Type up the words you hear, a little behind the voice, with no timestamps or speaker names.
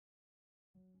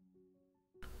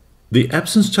The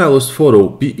Epson Stylus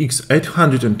Photo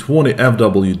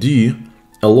PX820FWD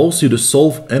allows you to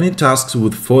solve any tasks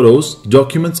with photos,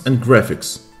 documents and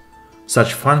graphics.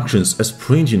 Such functions as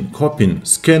printing, copying,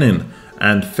 scanning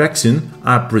and faxing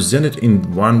are presented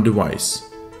in one device.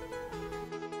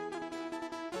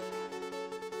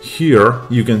 Here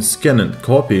you can scan and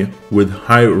copy with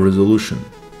high resolution.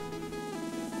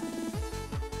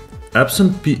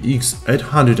 Epson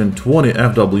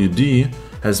PX820FWD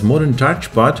has modern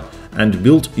touchpad and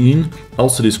built-in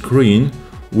LCD screen,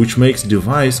 which makes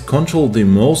device control the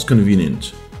most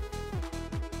convenient.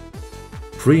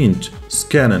 Print,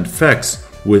 scan and fax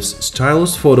with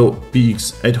Stylus Photo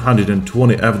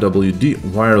PX820FWD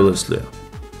wirelessly.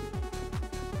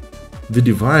 The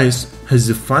device has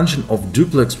the function of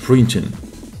duplex printing.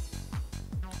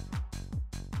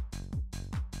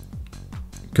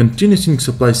 Continuous ink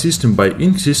supply system by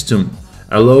INKSYSTEM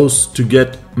allows to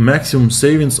get maximum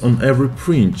savings on every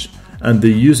print, and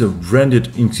the use of branded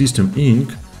INKSYSTEM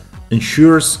ink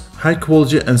ensures high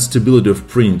quality and stability of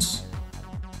prints.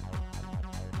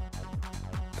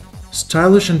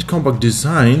 Stylish and compact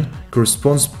design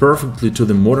corresponds perfectly to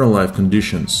the modern life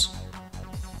conditions.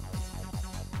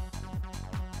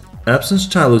 Epson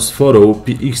Stylus Photo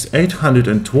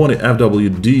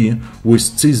PX820FWD with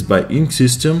CISS by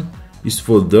INKSYSTEM is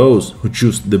for those who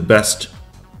choose the best